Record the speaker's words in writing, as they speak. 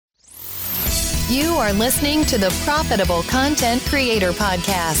You are listening to the Profitable Content Creator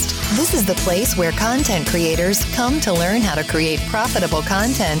Podcast. This is the place where content creators come to learn how to create profitable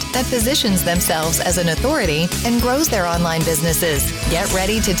content that positions themselves as an authority and grows their online businesses. Get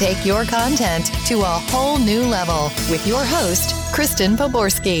ready to take your content to a whole new level with your host, Kristen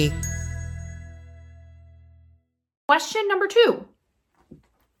Poborski. Question number 2.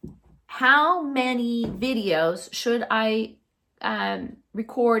 How many videos should I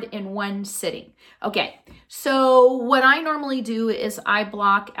record in one sitting? Okay, so what I normally do is I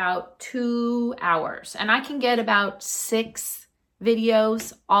block out 2 hours and I can get about 6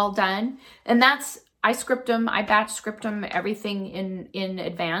 videos all done. And I script them, I batch script them, everything in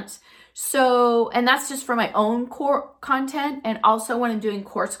advance. So, and that's just for my own core content and also when I'm doing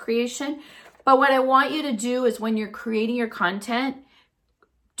course creation. But what I want you to do is when you're creating your content,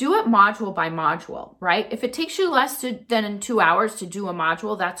 do it module by module, right? If it takes you less than 2 hours to do a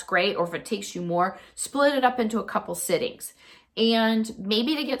module, that's great. Or if it takes you more, split it up into a couple sittings. And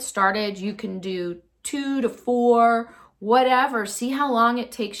maybe to get started, you can do 2 to 4, whatever. See how long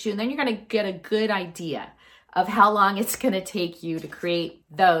it takes you. And then you're going to get a good idea of how long it's going to take you to create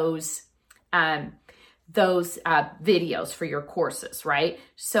those videos for your courses, right?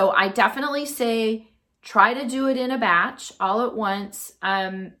 So I definitely say, try to do it in a batch all at once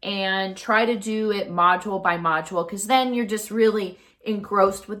and try to do it module by module because then you're just really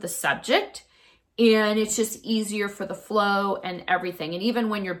engrossed with the subject and it's just easier for the flow and everything. And even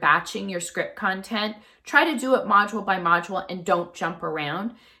when you're batching your script content, try to do it module by module and don't jump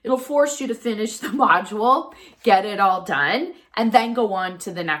around. It'll force you to finish the module, get it all done, and then go on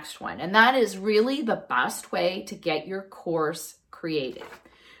to the next one. And that is really the best way to get your course created.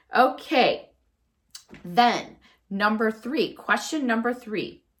 Okay. Then question number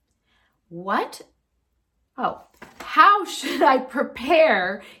 3, how should I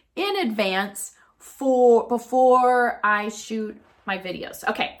prepare in advance before I shoot my videos?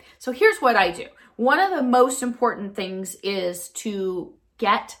 Okay, so here's what I do. One of the most important things is to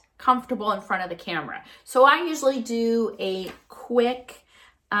get comfortable in front of the camera. So I usually do a quick,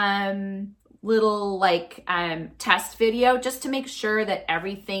 little test video just to make sure that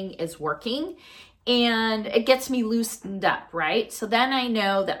everything is working. And it gets me loosened up, right? So then I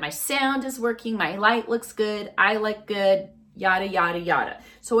know that my sound is working, my light looks good, I look good, yada, yada, yada.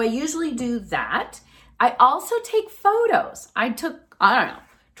 So I usually do that. I also take photos. I took,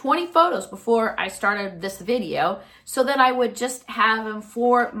 20 photos before I started this video so that I would just have them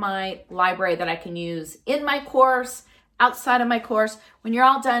for my library that I can use in my course, outside of my course. When you're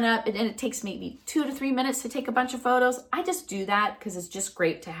all done up and it takes maybe 2 to 3 minutes to take a bunch of photos, I just do that because it's just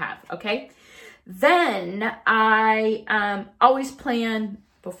great to have, okay? Then I always plan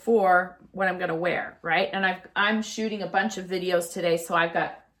before what I'm going to wear, right? And I'm shooting a bunch of videos today, so I've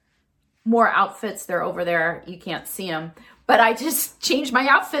got more outfits. They're over there. You can't see them. But I just change my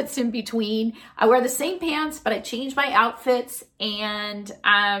outfits in between. I wear the same pants, but I change my outfits, and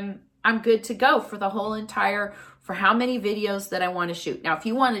I'm good to go for the whole for how many videos that I want to shoot. Now, if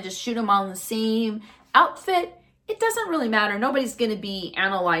you want to just shoot them all in the same outfit, it doesn't really matter. Nobody's going to be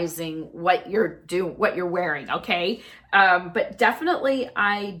analyzing what you're wearing, okay? But definitely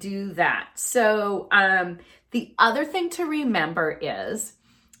I do that. So the other thing to remember is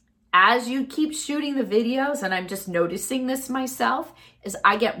as you keep shooting the videos, and I'm just noticing this myself, is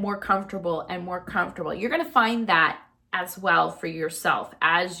I get more comfortable and more comfortable. You're going to find that as well for yourself.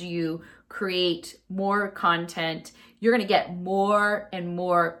 As you create more content, you're going to get more and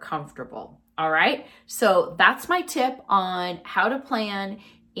more comfortable. All right, so that's my tip on how to plan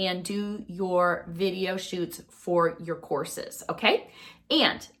and do your video shoots for your courses, okay?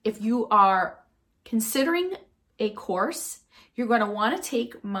 And if you are considering a course, you're going to want to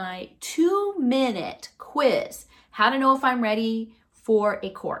take my 2-minute quiz, how to know if I'm ready for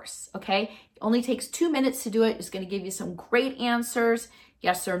a course, okay? It only takes 2 minutes to do it. It's going to give you some great answers,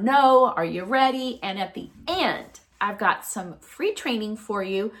 yes or no, are you ready? And at the end, I've got some free training for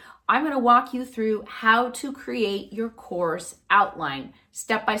you. I'm going to walk you through how to create your course outline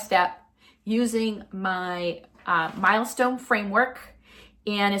step by step using my milestone framework.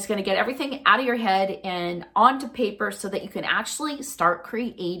 And it's going to get everything out of your head and onto paper so that you can actually start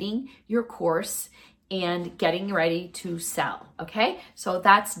creating your course and getting ready to sell. Okay, so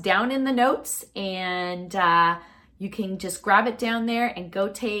that's down in the notes, and you can just grab it down there and go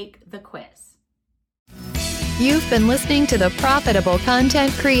take the quiz. You've been listening to the Profitable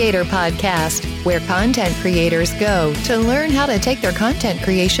Content Creator Podcast, where content creators go to learn how to take their content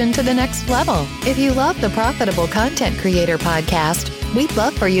creation to the next level. If you love the Profitable Content Creator Podcast, we'd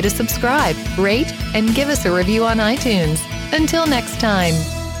love for you to subscribe, rate, and give us a review on iTunes. Until next time.